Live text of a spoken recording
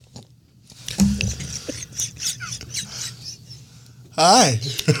Hi.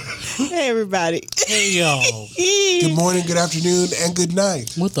 Hey, everybody. Hey, y'all. Good morning, good afternoon, and good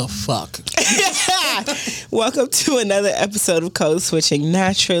night. What the fuck? Welcome to another episode of Code Switching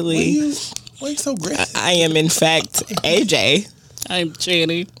Naturally. Why are you so great? I am, in fact, AJ. I'm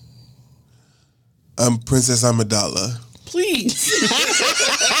Channy. I'm Princess Amidala. Please.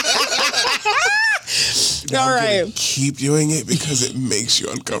 Now All I'm gonna right. keep doing it because it makes you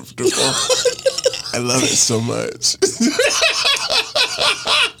uncomfortable. I love it so much.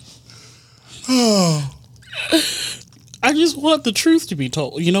 I just want the truth to be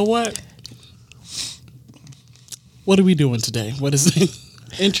told. You know what? What are we doing today? What is it?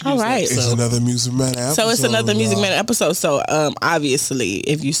 Introduce All right. that. It's So, another Music Man episode. So it's another Music Minute episode. So obviously,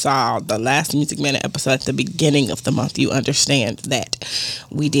 if you saw the last Music Minute episode at the beginning of the month, you understand that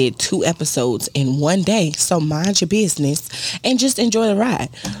we did 2 episodes in one day. So mind your business and just enjoy the ride.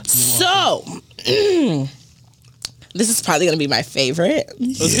 So this is probably going to be my favorite.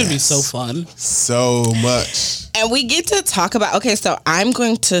 it's going to be so fun. So much. And we get to talk about, okay, so I'm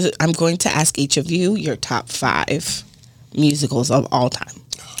going to ask each of you your top 5 musicals of all time.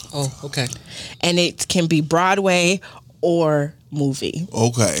 Oh, okay. And it can be Broadway or movie.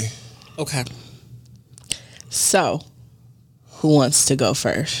 Okay. Okay. So, who wants to go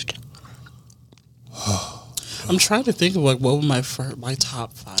first? I'm trying to think of like what were my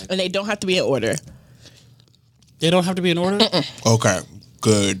top 5. And they don't have to be in order. They don't have to be in order? Okay.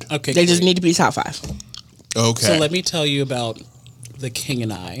 Good. Okay. They just great. need to be top 5. Okay. So let me tell you about The King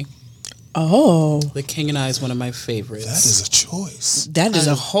and I. Oh, The King and I is one of my favorites. That is a choice. that is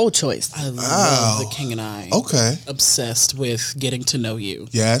a whole choice. I love The King and I. Okay. Obsessed with getting to know you.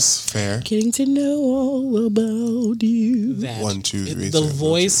 Yes, fair. Getting to know all about you. That 1, 2, 3. The 4, 1, 2,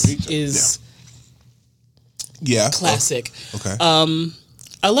 voice 3. is Yeah. classic. Okay.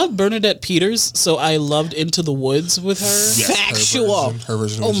 I love Bernadette Peters, so I loved Into the Woods with her. Yes, Factual. Her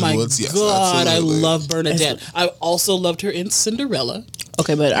version of Oh Into the my Woods. Yes, god, absolutely. I love Bernadette. I also loved her in Cinderella.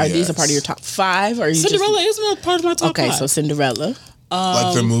 Okay, but are these a Yes. part of your top 5? Or are you Cinderella is not part of my top Okay, 5. so Cinderella.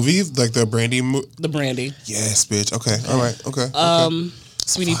 Like the movie, like the Brandy movie. The Brandy. Yes, bitch. Okay. All right. Okay.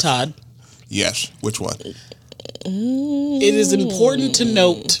 Sweeney Todd. Yes. Which one? It is important to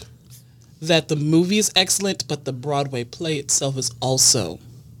note that the movie is excellent, but the Broadway play itself is also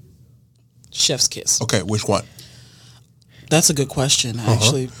chef's kiss. Okay. Which one? That's a good question. I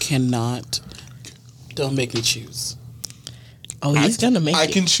actually cannot. Don't make me choose. Oh, he's going to make I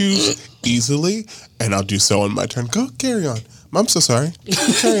it. can choose easily, and I'll do so on my turn. Go. Carry on. I'm so sorry.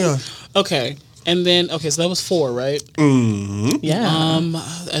 Carry on. Okay. And then, so that was 4, right? Yeah. And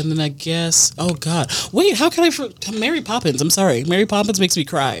then I guess, oh God. Wait, how can Mary Poppins, I'm sorry. Mary Poppins makes me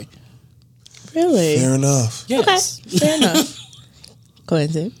cry. Really? Fair enough. Yes. Okay, fair enough. Go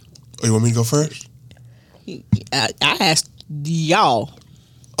ahead, Tim. Oh, you want me to go first? I asked y'all.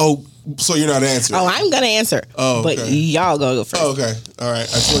 Oh, so you're not answering. Oh, I'm going to answer. Oh, But okay. y'all go first. Oh, okay. All right. I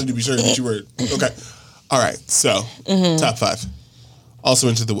just wanted to be sure that you were okay. All right. So, top 5. Also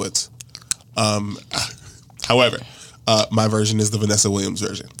Into the Woods. However, my version is the Vanessa Williams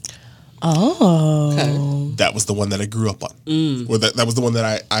version. Oh. Okay. That was the one that I grew up on. Or that was the one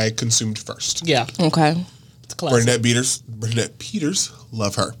that I consumed first. Yeah. Okay. It's classic. Bernadette Peters,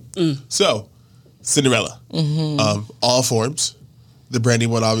 love her. So, Cinderella. All forms. The Brandy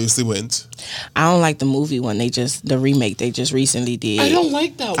one obviously wins. I don't like the movie one. The remake they just recently did. I don't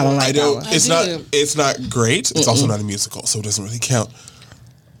like that one. I don't like I that don't. one. It's not great. It's also not a musical, so it doesn't really count.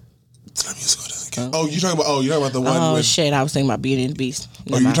 It's not a musical. It doesn't count. Oh, you're talking about the one Oh, with. shit. I was thinking about Beauty and the Beast.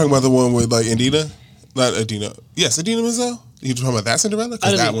 Oh, you're talking about the one with like Idina? Not Idina. Yes, Idina Menzel. You talking about that Cinderella?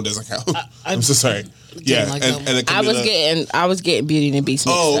 Because that one doesn't count. I'm so sorry. Yeah, like and, that one. and I was getting Beauty and the Beast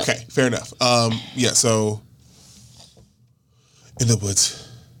mixed Oh, up. okay, fair enough. Yeah. So, In the Woods,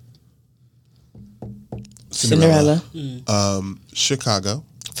 Cinderella. Chicago,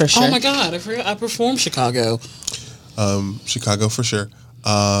 For sure. Oh my God, I forgot I performed Chicago. Chicago for sure.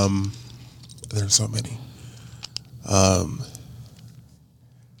 There's so many.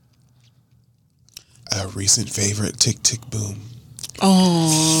 A recent favorite, Tick Tick Boom.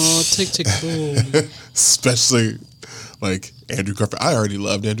 Oh, Tick Tick Boom. Especially like Andrew Garfield. I already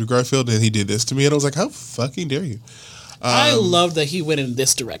loved Andrew Garfield, and he did this to me, and I was like, "How fucking dare you!" I love that he went in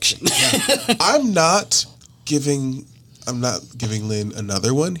this direction. I'm not giving Lynn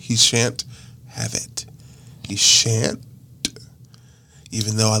another one. He shan't have it. He shan't.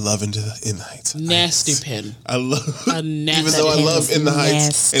 Even though I love In the Heights. Nasty Pen. I love. A nasty Even though I pen love is In the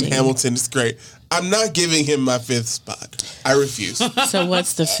Heights nasty. and Hamilton, it's great. I'm not giving him my 5th spot. I refuse. So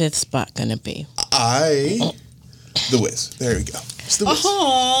what's the 5th spot gonna be? The Wiz. There we go. It's The Wiz.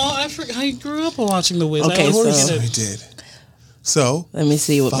 Oh, I forgot. I grew up watching The Wiz. Okay, I always so- forget I it. did. So Let me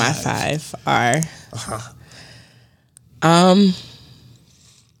see what my 5 are. I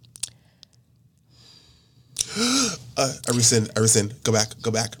rescind. Go back.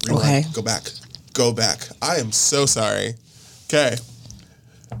 Rewind. Okay. Go back. I am so sorry. Okay.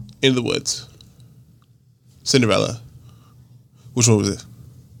 In the Woods. Cinderella. Which one was it?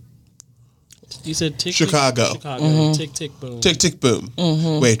 You said tick. Chicago. Chicago. Tick, tick, boom. Tick, tick, boom.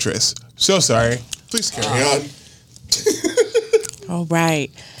 Waitress. So sorry. Please carry on. All right.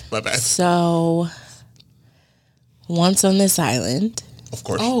 My bad. So, Once on This Island. Of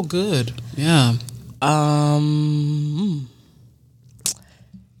course. Oh, good. Yeah.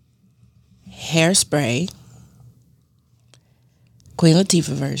 Hairspray. Queen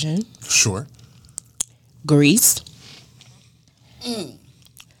Latifah version. Sure. Grease.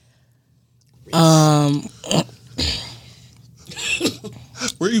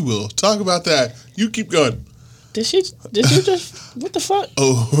 Where you will. Talk about that. You keep going. Did she just, what the fuck?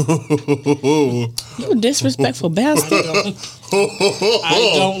 Oh. You a disrespectful bastard.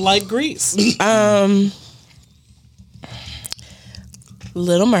 I don't like Grease.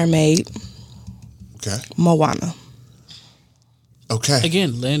 Little Mermaid. Okay. Moana. Okay.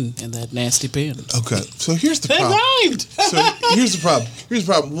 Again, Lynn and that nasty pen. Okay. So here's the That problem. rhymed. So here's the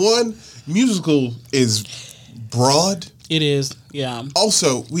problem. One, musical is broad. It is. Yeah.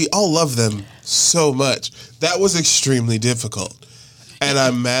 Also, we all love them so much. That was extremely difficult. And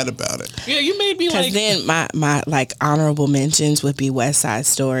I'm mad about it. Yeah, you made me Because like. then my like honorable mentions would be West Side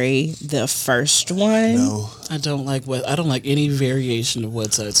Story, the first one. No. I don't like any variation of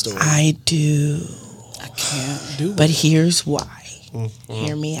West Side Story. I do. I can't do But it. here's why.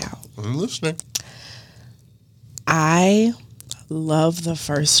 Hear me out. I'm listening. I love the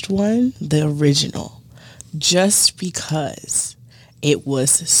first one, the original, just because it was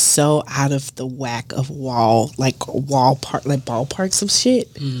so out of the whack of ballparks of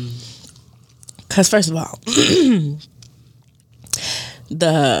shit. Because first of all,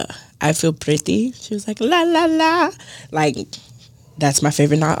 the I Feel Pretty, she was like, la, la, la. Like, that's my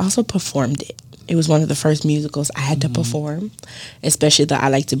favorite. And I also performed it. It was one of the first musicals I had to perform, especially the I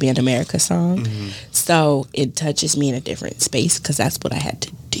Like to Be in America song. So it touches me in a different space because that's what I had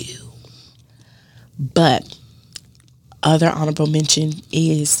to do. But other honorable mention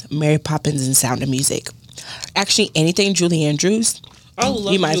is Mary Poppins and Sound of Music. Actually, anything Julie Andrews, I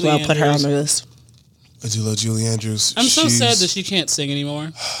love you might as well Julie put her on Andrews. the list. I do love Julie Andrews. I'm so She's sad that she can't sing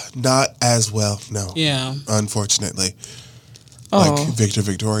anymore. not as well, no. Yeah. Unfortunately. Oh. Like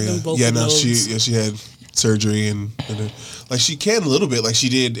Victoria. And both Yeah, of no, those. she had surgery and like she can a little bit, like she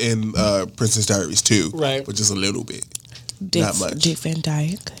did in Princess Diaries 2. Right. But just a little bit. Dick, Not much. Dick Van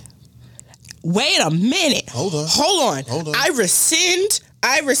Dyke. Wait a minute. Hold on. Hold Hold on. on. I rescind.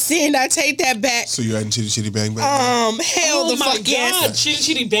 I take that back. So you adding Chitty Chitty Bang Bang? Hell Oh the my fuck yes. God. Chitty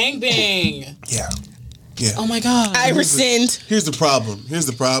Chitty Bang Bang. Yeah. Yeah. Oh my God. I rescind. Here's the problem.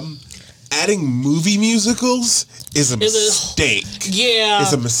 Adding movie musicals is a mistake. Yeah.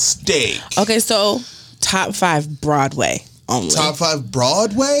 It's a mistake. Okay, so top 5 Broadway only. Top 5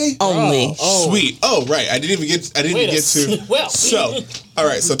 Broadway? only. Oh. Sweet. Oh, right. I didn't even get to. Well. So, all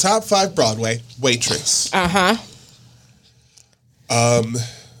right. So, top 5 Broadway. Waitress.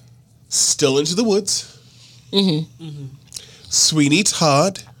 Still Into the Woods. Sweeney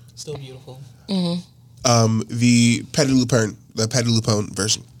Todd. Still beautiful. The Patty LuPone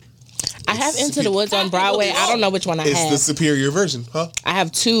version. I have Into the Woods on Broadway. I don't know which one I It's have. the superior version, huh? I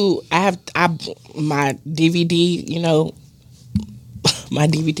have two. My DVD, my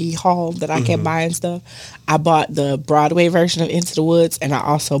DVD haul that I kept buying stuff. I bought the Broadway version of Into the Woods, and I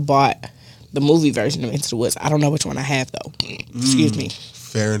also bought the movie version of Into the Woods. I don't know which one I have though. Excuse me.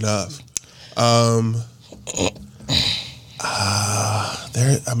 Fair enough.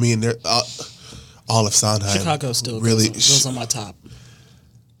 They're Olive Sondheim. Chicago still really goes on my top.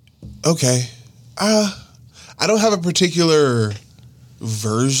 Okay. I don't have a particular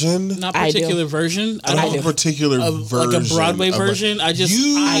version. Not I do. particular version. I don't have a particular version. Like a Broadway of version. I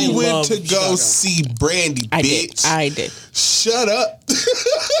You went love to go Chicago. see Brandy, I bitch. did. I did. Shut up.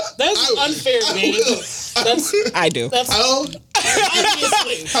 That's unfair, man. I do. That's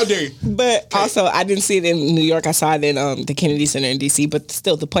obviously. How dare you? But also, I didn't see it in New York. I saw it in the Kennedy Center in DC. But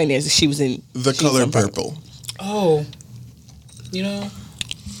still, the point is, she was in The she was Color in Purple. Oh, you know.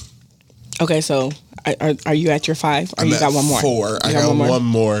 Okay, so are you at your 5? Or I'm you at got one more? 4. You I got one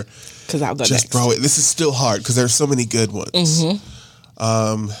more. Because I'll go Just next. bro, this is still hard because there's so many good ones. I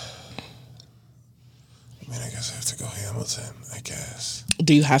guess I have to go Hamilton. I guess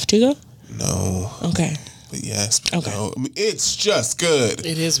Do you have to go? no. Okay. But yes, but Okay. no. I mean, it's just good.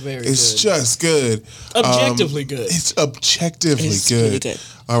 It is very It's good. just good. Objectively good. It's objectively It's good. pretty good.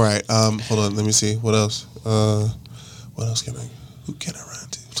 All right. Hold on. Let me see. What else? What else can I? Who can I run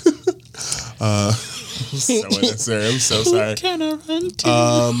to? So unnecessary. I'm so sorry. Can I run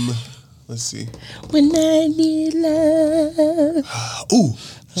to? Let's see. When I need love. Ooh,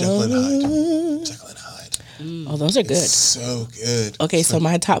 Jekyll and Hyde. Jekyll and Hyde. Oh, those are good. So good. Okay, so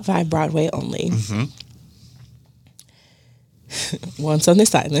my top 5 Broadway only. Once on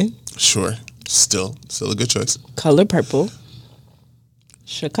This Island, Sure. Still a good choice. Color Purple,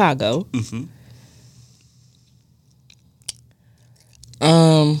 Chicago.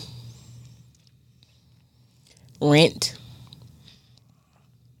 Rent.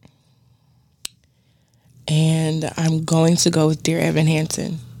 And I'm going to go with Dear Evan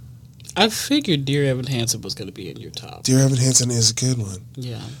Hansen. I figured Dear Evan Hansen was going to be in your top. Dear Evan Hansen is a good one.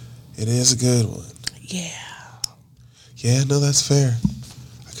 Yeah. It is a good one. Yeah. Yeah, no, that's fair.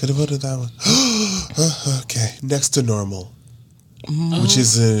 I could have voted that one. Okay, Next to Normal, which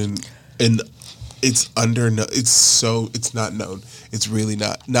is it's it's not known. It's really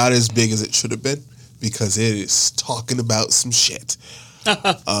not as big as it should have been because it is talking about some shit.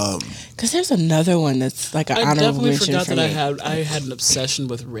 Because there's another one that's like an I honorable definitely mention forgot for that me. I had an obsession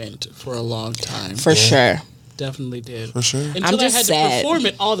with Rent for a long time. For sure. Definitely did. For sure. Until I'm I just had sad. to perform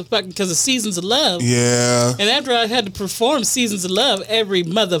it all the fucking because of Seasons of Love. Yeah. And after I had to perform Seasons of Love every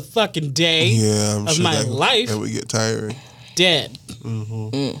motherfucking day Yeah, I'm of sure my life, that would get tiring. dead.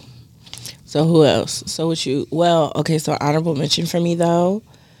 So who else? So what you? Well, okay. So honorable mention for me though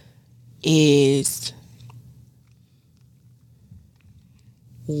is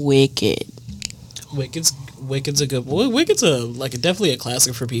Wicked. Wicked's a good. Wicked's definitely a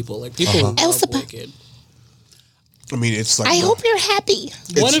classic for people. Like people love Elphaba. Wicked. I mean, it's like you're happy.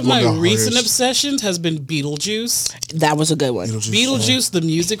 One of my the recent hardest- obsessions has been Beetlejuice. That was a good one. Beetlejuice, the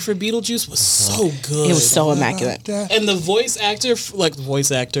music for Beetlejuice was so good. It was so immaculate. And the voice actor,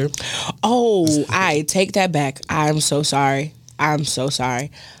 Oh, I take that back. I'm so sorry. I'm so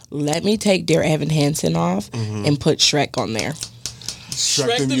sorry. Let me take Dear Evan Hansen off and put Shrek on there.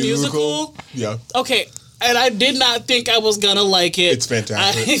 Shrek the musical. Yeah. Okay, and I did not think I was gonna like it. It's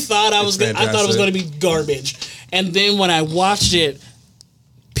fantastic. I thought I was It's fantastic. gonna be garbage, and then when I watched it,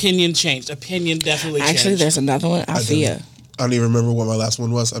 opinion changed. Opinion definitely changed. Actually, there's another one, Althea. I don't even remember what my last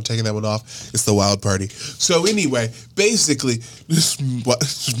one was. I'm taking that one off. It's The Wild Party. So anyway, basically, this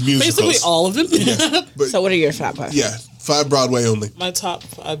musicals. basically all of them. But So what are your top 5? yeah, 5 Broadway only. My top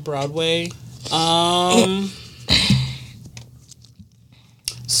 5 Broadway.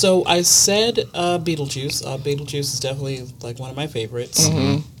 So I said Beetlejuice. Beetlejuice is definitely like one of my favorites.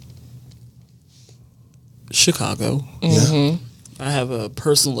 Chicago. Yeah. I have a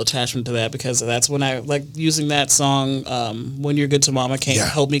personal attachment to that because that's when I like using that song. When You're Good to Mama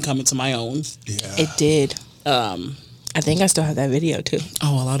helped me come into my own. Yeah. It did. I think I still have that video too.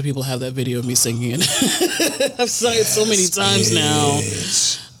 Oh, a lot of people have that video of me singing it. I've sung it so many times now.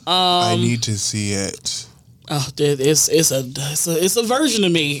 I need to see it. Oh, it's a version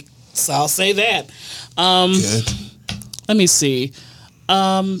of me. So I'll say that. Good. Let me see.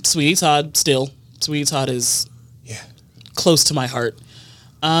 Sweetie Todd still. Sweetie Todd is close to my heart.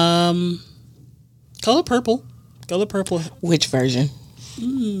 Color Purple. Color Purple. Which version?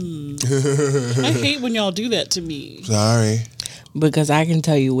 I hate when y'all do that to me. Sorry. Because I can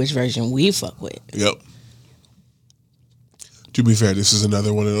tell you which version we fuck with. Yep. To be fair, this is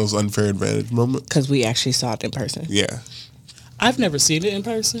another one of those unfair advantage moments. Because we actually saw it in person. Yeah. I've never seen it in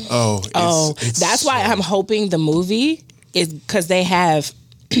person. Oh. It's That's why I'm hoping the movie is because they have.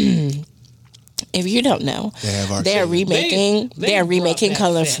 If you don't know, they're remaking. They're remaking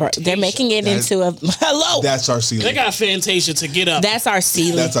Color. They're making it into a hello. That's our ceiling. They got Fantasia to get up. That's our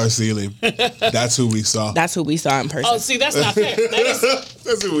ceiling. That's our ceiling. That's who we saw. That's who we saw in person. Oh, see, that's not fair.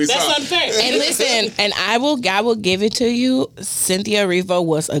 That's who we saw. That's unfair. And listen, and I will give it to you. Cynthia Erivo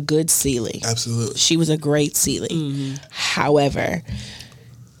was a good ceiling. Absolutely. She was a great ceiling. However,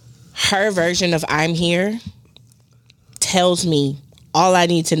 her version of I'm Here tells me all I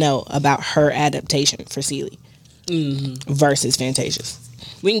need to know about her adaptation for Celie versus Fantasia's.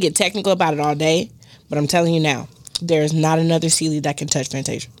 We can get technical about it all day, but I'm telling you now, there is not another Celie that can touch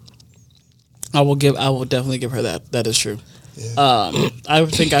Fantasia. I will definitely give her that. That is true. Yeah. I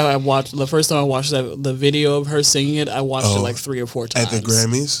think I watched the first time I watched the video of her singing it. I watched it like 3 or 4 times At the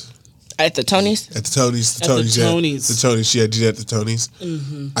Grammys. At the Tonys? At the Tonys. The Tonys. The Tonys. She did at the Tonys.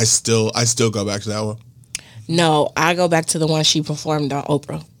 Mm-hmm. I still go back to that one. No, I go back to the one she performed on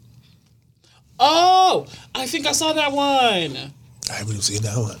Oprah. Oh, I think I saw that one. I haven't even seen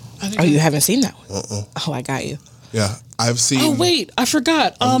that one. Oh, you haven't seen that one? Uh-uh. Oh, I got you. Yeah, I've seen. Oh wait, I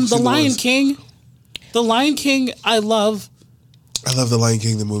forgot. I've The seen the Lion ones- King. The Lion King, I love. I love the Lion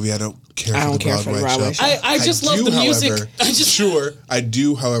King, the movie. I don't care for the Broadway show. I just love the music. However, I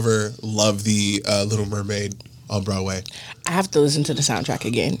do, however, love the Little Mermaid on Broadway. I have to listen to the soundtrack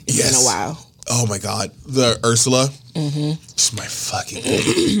again. It's been a while. Oh my God, the Ursula. It's my fucking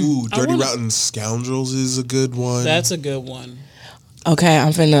favorite. Ooh, Dirty Rotten Scoundrels is a good one. That's a good one. Okay,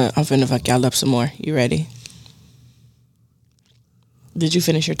 I'm finna fuck y'all up some more. You ready? Did you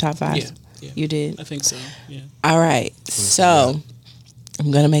finish your top 5? Yeah. You did? I think so. Yeah. All right. So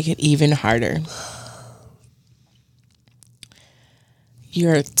I'm going to make it even harder.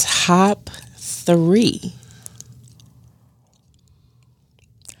 Your top 3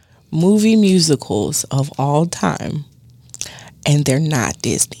 movie musicals of all time, and they're not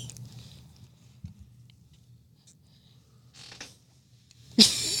Disney.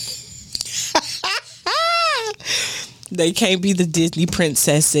 They can't be the Disney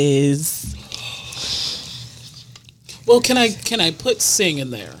princesses. Well, can I put Sing in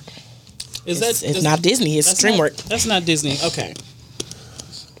there? It's not Disney. It's DreamWorks. That's not Disney. Okay.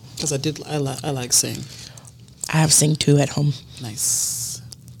 Because I like Sing. I have Sing 2 at home. Nice.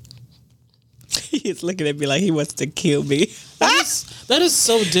 He's looking at me like he wants to kill me. That is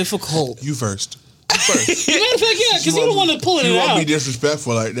so difficult. You first. You first. Matter of fact, yeah, because you don't want to pull it You out. won't be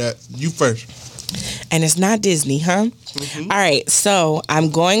disrespectful like that. You first. And it's not Disney, huh? All right, so I'm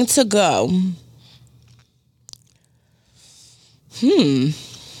going to go. Because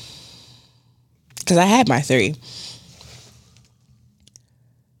I had my 3.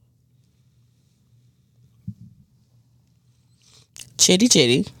 Chitty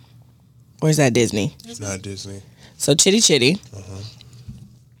Chitty. Or is that Disney? It's not Disney. So Chitty Chitty.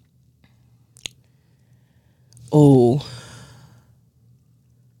 Oh.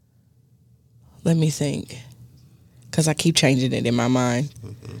 Let me think. Because I keep changing it in my mind.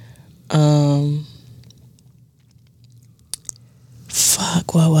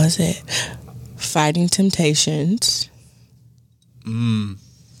 Fuck, what was it? Fighting Temptations. I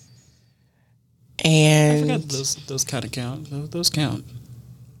And forgot those kind of count. Those count.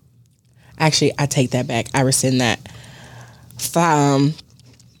 actually, I take that back. I rescind that.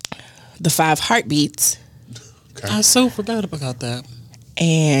 The 5 Heartbeats Okay. I so forgot about that.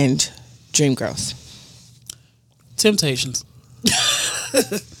 and Dreamgirls. Temptations.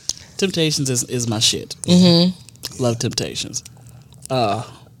 Temptations is my shit. Love Temptations.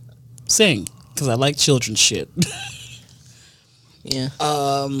 Sing, because I like children's shit. Yeah.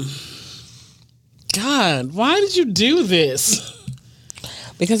 God, why did you do this?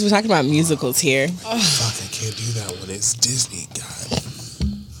 Because we're talking about musicals here. Fuck, I can't do that one. It's Disney, God.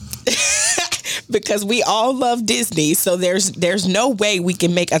 Because we all love Disney, so there's no way we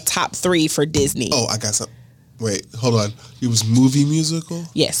can make a top 3 for Disney. Oh, I got some. Wait, hold on. It was movie musical?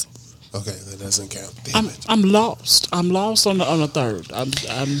 Yes. Okay, that doesn't count. Damn it. I'm lost. I'm lost on the third. I'm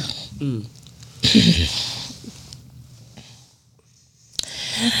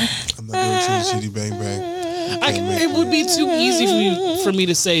I'm not doing Chitty Chitty Bang Bang. it would be too easy for me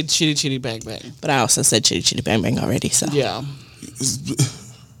to say Chitty Chitty Bang Bang. But I also said Chitty Chitty Bang Bang already, so. Yeah.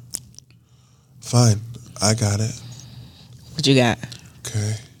 Fine, I got it. What you got?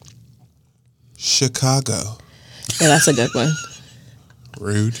 Okay. Chicago. Yeah, that's a good one.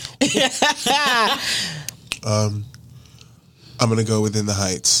 Rude. I'm gonna go Within the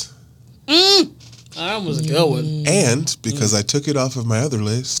Heights. That was a good one. And because I took it off of my other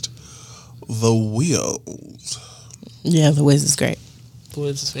list, The Wheels. Yeah, The Wiz is great. Boy,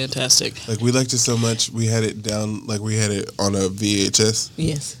 this is fantastic. Like, we liked it so much, we had it down, like, we had it on a VHS.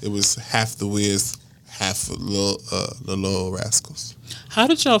 Yes. It was half The Wiz, half the Little Rascals. How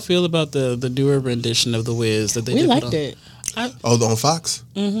did y'all feel about the newer rendition of The Wiz that they We did? liked it. Oh, on Fox?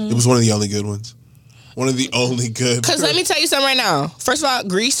 It was one of the only good ones. One of the only good. Because let me tell you something right now. First of all,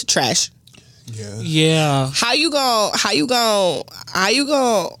 Grease, trash. Yeah. Yeah. How you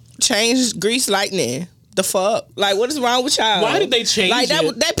gonna change Grease Lightning? The fuck? Like, what is wrong with y'all? Why did they change like,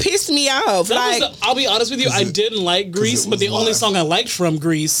 it? That pissed me off. I'll be honest with you, I didn't like Grease, but the only song I liked from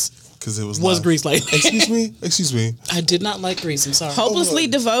Grease Because it was Grease Lightning. Excuse me. I did not like Grease, I'm sorry. Hopelessly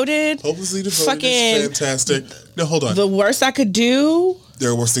Devoted. Hopelessly Devoted Fucking is fantastic. No, hold on. The Worst I Could Do. There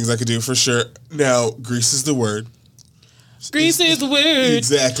are worse things I could do for sure. Now, Grease is the word. Grease is the word.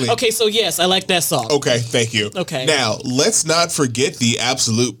 Exactly. Okay, so yes, I like that song. Okay, thank you. Okay. Now, let's not forget the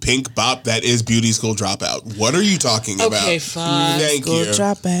absolute pink bop that is Beauty School Dropout. What are you talking about? Okay, fine. Thank School you.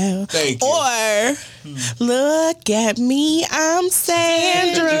 Dropout. Thank you. Or look at me, I'm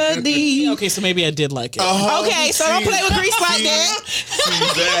Sandra Dee. Okay, so maybe I did like it. Okay, so don't play with Grease like that.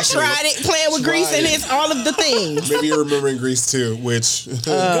 Exactly. Tried it, playing with Grease and it's all of the things. Maybe you're remembering Grease too, which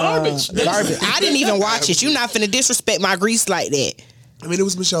Garbage. Garbage. I didn't even watch it. You're not finna disrespect my Grease like that. I mean, it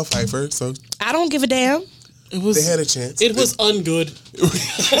was Michelle Pfeiffer, so I don't give a damn. It was. they had a chance. It was ungood.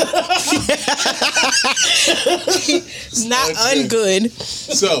 Not ungood.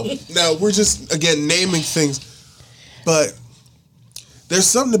 So now we're just again naming things, but there's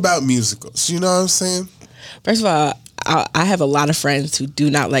something about musicals. You know what I'm saying? First of all, I have a lot of friends who do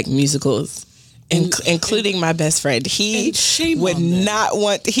not like musicals, including my best friend. He And shame would on them. not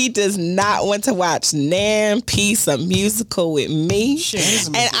want. He does not want to watch nan piece of musical with me,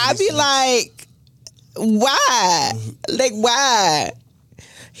 Shame. and I'd be like, "Why? Like why?"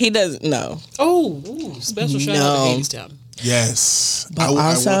 He doesn't know. Oh, ooh, special shout out to Hadestown. Yes, But I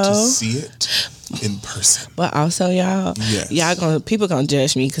want to also- see it in person. But also, y'all, Yes. people gonna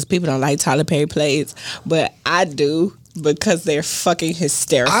judge me because people don't like Tyler Perry plays, but I do because they're fucking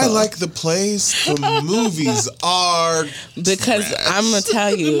hysterical. I like the plays. The movies are because trash. I'm gonna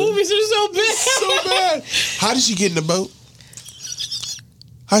tell you. Movies are so bad. so bad. How did she get in the boat?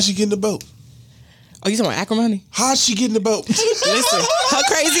 How'd she get in the boat? Oh, you talking about acrimony? How'd she get in the boat? Listen, her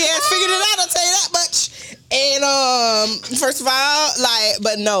crazy ass figured it out. I'll tell you that much. And first of all,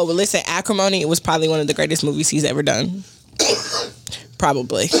 but listen, Acrimony was probably one of the greatest movies he's ever done.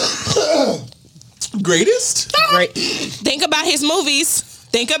 Probably. Greatest? Great. Think about his movies.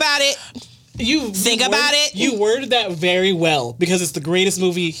 Think about it. You about it. You worded that very well because it's the greatest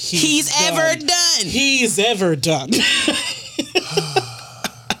movie he's ever done. He's ever done.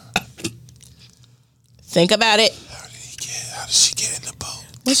 Think about it. How did she get in the boat?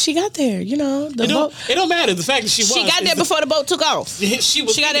 What she got there? You know, the boat. It don't matter. The fact that she Got there before the boat took off. she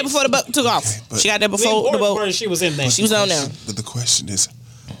was. She got there before the boat took off. but She got there The before the important boat. part is she was in there. She was on there. But the question is,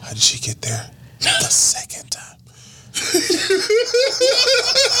 how did she get there the second time?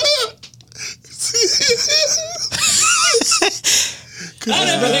 Not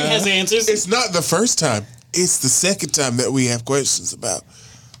everything has answers. It's not the first time. It's the second time that we have questions about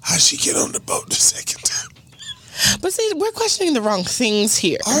how she get on the boat the second time. But see, we're questioning the wrong things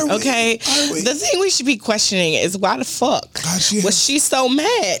here. Are we? Okay? Are we? The thing we should be questioning is why the fuck How'd she was have- she so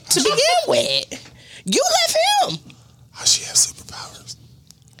mad to begin with? You left him. How she have superpowers?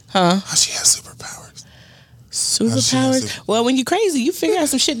 Huh? How she have superpowers? Superpowers? super- Well, when you're crazy, you figure out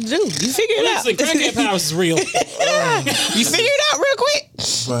some shit to do. You figure it out. Listen, crackhead powers is real. You figure it out real quick.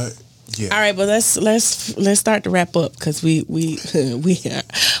 But yeah. All right, but let's start to wrap up because we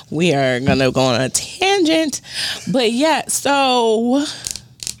are gonna go on a tangent. But yeah, so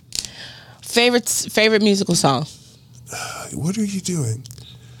favorite musical song. What are you doing?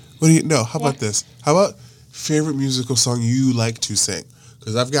 No, how about this? How about favorite musical song you like to sing?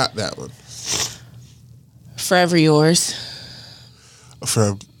 Because I've got that one. Forever Yours.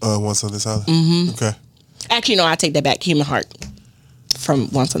 From Once on This Island? Mm-hmm. Okay. Actually, no, I take that back. Human Heart from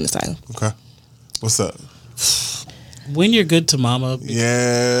Once on This Island. Okay. What's up? When You're Good to Mama.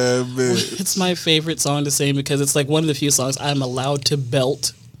 Yeah, man. It's my favorite song to sing because it's like one of the few songs I'm allowed to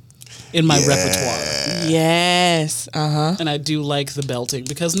belt in my repertoire. Yes. And I do like the belting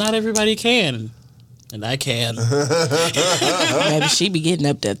because not everybody can. And I can. Maybe she be getting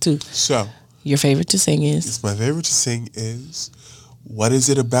up there too. So, Your favorite to sing is? my favorite to sing is What Is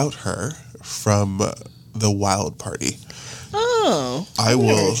It About Her from The Wild Party. Oh. I never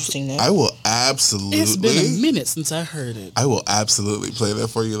will seen that. I will absolutely It's been a minute since I heard it. I will absolutely play that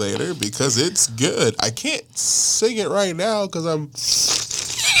for you later because it's good. I can't sing it right now because I'm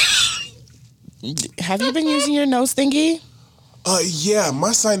Have you been using your nose thingy? yeah,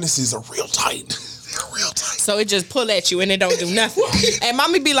 my sinuses are real tight. They're real tight. So it just pull at you and it don't do nothing. And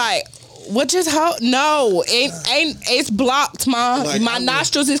mommy be like, what just no, ain't it's blocked, Mom. Like, my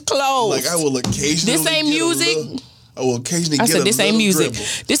nostrils is closed. Like I will occasionally This ain't get a music. little- I will occasionally I get said a this ain't little music.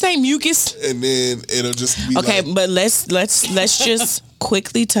 dribble, This ain't mucus. and then it'll just be Okay, like, but let's just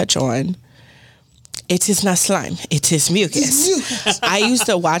quickly touch on it is not slime. It is mucus. I used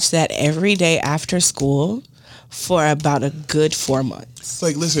to watch that every day after school for about a good 4 months.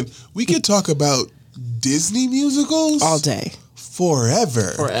 like listen, we could talk about Disney musicals All day.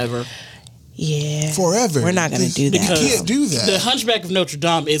 forever. Forever. Yeah. Forever. We're not gonna do that. You can't do that. The Hunchback of Notre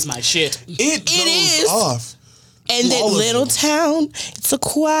Dame is my shit. it goes is. off. And that All of little them. town, it's a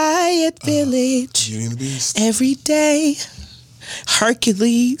quiet village. Beauty and the Beast. Every day,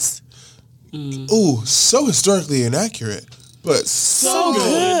 Hercules. Ooh, so historically inaccurate, but So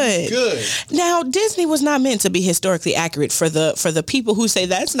good. Good. Now, Disney was not meant to be historically accurate for the people who say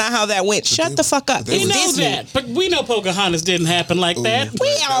that's not how that went. Shut the fuck up. they It's We know Disney. that, but we know Pocahontas didn't happen like that.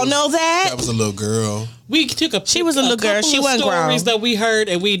 We all know that. That was a little girl. We took a She was a little girl. couple She of wasn't stories grown. that we heard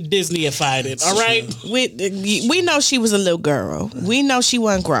and we Disneyified it. All right, We know she was a little girl. We know she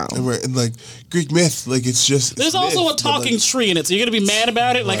wasn't grown. And like Greek myth, like it's just. there's it's also myth, a talking but, tree in it, so you're gonna be mad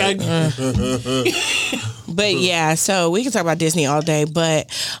about it. Like But yeah, so we can talk about Disney all day. But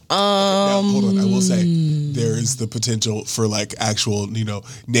now, hold on, I will say there is the potential for like actual,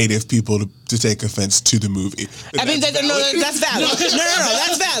 native people to take offense to the movie. I mean, that's valid. No, that's valid.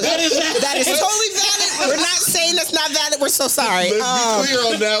 That is totally valid. We're not saying that's not valid. We're so sorry. Let's be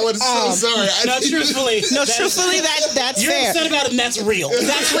clear on that one. So sorry. no, truthfully, That's you're fair. upset about it, and that's real.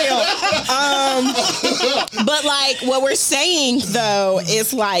 That's real. But like what we're saying though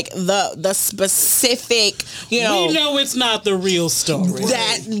is like the specific, We know it's not the real story.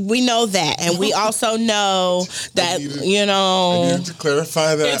 that we know that, and we also know that I need to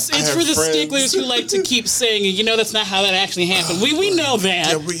clarify that. It's I have for the friends. sticklers who like to keep saying, that's not how that actually happened. We know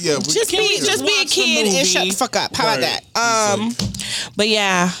that. Yeah, just Can we be just a watch the kid and movie? shut the fuck up. How Right. about that? But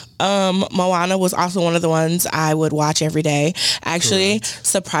yeah, Moana was also one of the ones I would watch every day. Actually,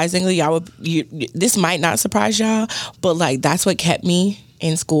 surprisingly, this might not surprise y'all, but like that's what kept me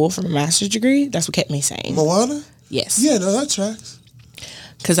in school for my master's degree. That's what kept me sane. Moana? Yes. Yeah, no, that tracks.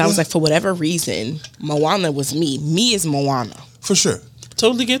 Because I was like, for whatever reason, Moana was me. Me is Moana. For sure.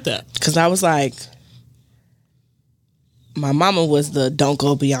 Totally get that. Because I was like, my mama was the don't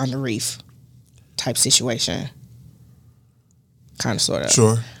go beyond the reef type situation. Kind of, sort of.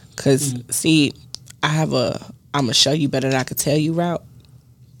 Sure. Because, see, I'm going to show you better than I could tell you route.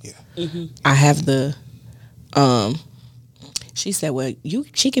 Yeah. I have the, she said, well,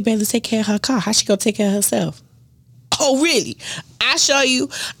 she can barely take care of her car. How she going to take care of herself? Oh, really? I show you.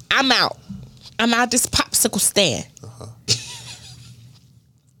 I'm out. I'm out this popsicle stand.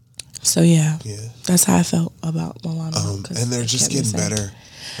 So, yeah. That's how I felt about Moana. And they're just getting better.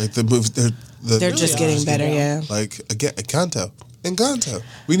 Like the movie, They're just getting better, yeah. Like again, Encanto.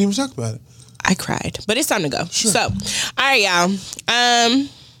 We didn't even talk about it. I cried, but it's time to go. Sure. So, all right, y'all.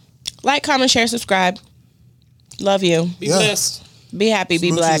 Like, comment, share, subscribe. Love you. Be blessed. Be happy.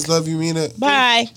 Be Smooches, black. love you, mean it. Bye.